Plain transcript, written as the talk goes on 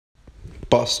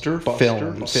Buster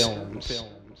Films.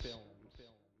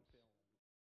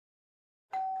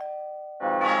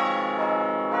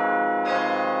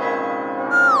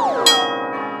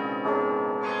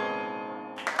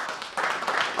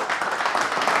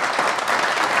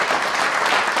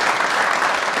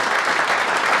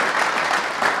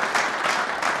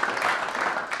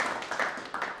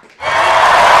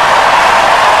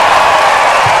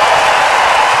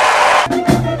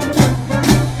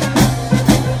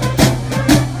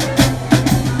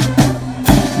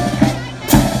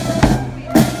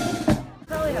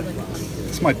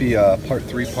 This might be part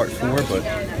 3, part 4, but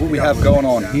what we have going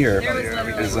on here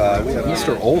is we have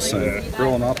Mr. Olson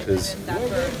grilling up his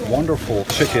wonderful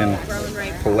chicken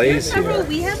fillets here.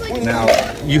 Now,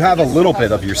 you have a little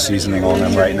bit of your seasoning on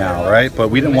them right now, right? But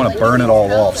we didn't want to burn it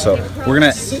all off, so we're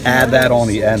going to add that on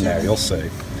the end there, you'll see.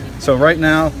 So right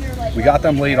now, we got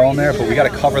them laid on there, but we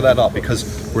got to cover that up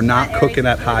because we're not cooking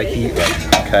at high heat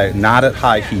right now, okay? Not at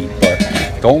high heat, but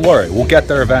don't worry, we'll get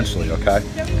there eventually, okay?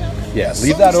 Yeah,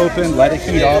 leave that open, let it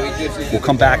heat up. We'll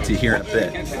come back to you here in a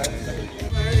bit. We'll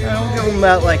give them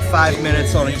about like 5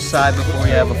 minutes on each side before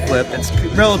you have a flip. It's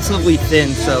relatively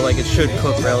thin, so like it should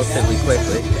cook relatively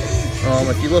quickly.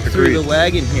 If you look through the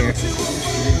wagon here,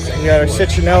 we got our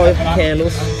citronella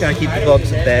candles, kind of keep the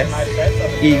bugs at bay.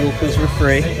 Eagle, because we're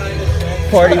free.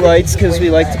 Party lights, because we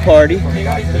like to party.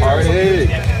 Party!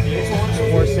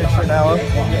 More citronella.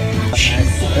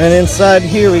 And inside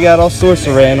here we got all sorts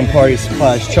of random party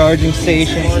supplies, charging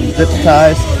stations and zip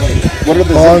ties. What are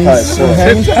the zip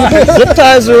ties? Zip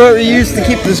ties are what we use to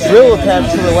keep this grill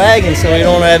attached to the wagon so we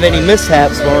don't have any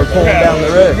mishaps when we're pulling down the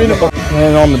road.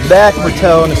 And on the back we're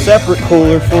towing a separate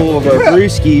cooler full of our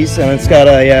brewskis, and it's got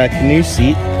a canoe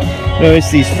seat. Notice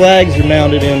these flags are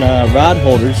mounted in rod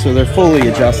holders, so they're fully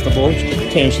adjustable. You can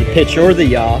change the pitch or the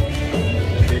yaw.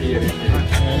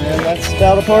 That's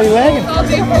about a party wagon.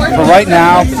 For right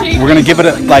now, we're gonna give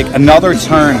it like another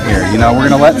turn here. You know, we're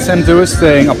gonna let Tim do his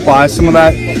thing, apply some of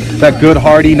that good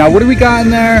hearty. Now, what do we got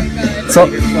in there? So,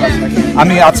 I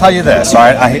mean, I'll tell you this. All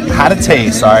right, I had a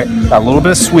taste. All right, got a little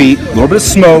bit of sweet, a little bit of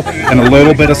smoke, and a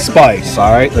little bit of spice.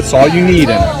 All right, that's all you need in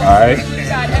it. All right.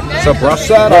 So brush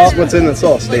that up. What's in the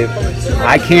sauce, Dave?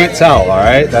 I can't tell. All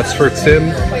right, that's for Tim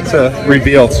to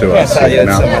reveal to us.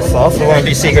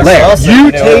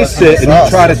 You taste it and you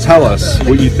try to tell us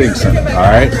what you think's in it. All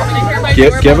right,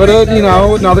 give it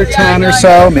another 10 or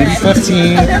so, maybe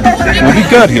 15. We'll be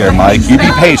good here, Mike. You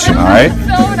be patient. All right.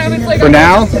 For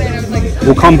now,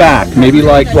 we'll come back. Maybe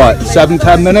like what,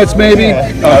 7-10 minutes, maybe.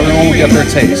 Everyone will get their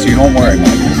taste. So you don't worry, Mike.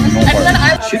 Don't worry.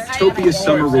 Chiptopia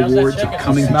summer rewards are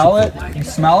coming. Smell it? You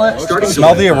smell it?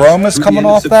 Smell the aromas coming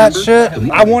off that shit?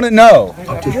 I want to know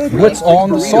what's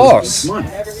on the sauce.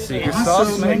 Secret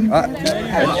sauce, man.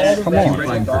 Come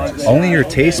on. Only your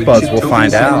taste buds will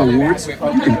find out.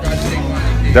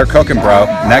 They're cooking, bro.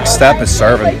 Next step is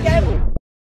serving.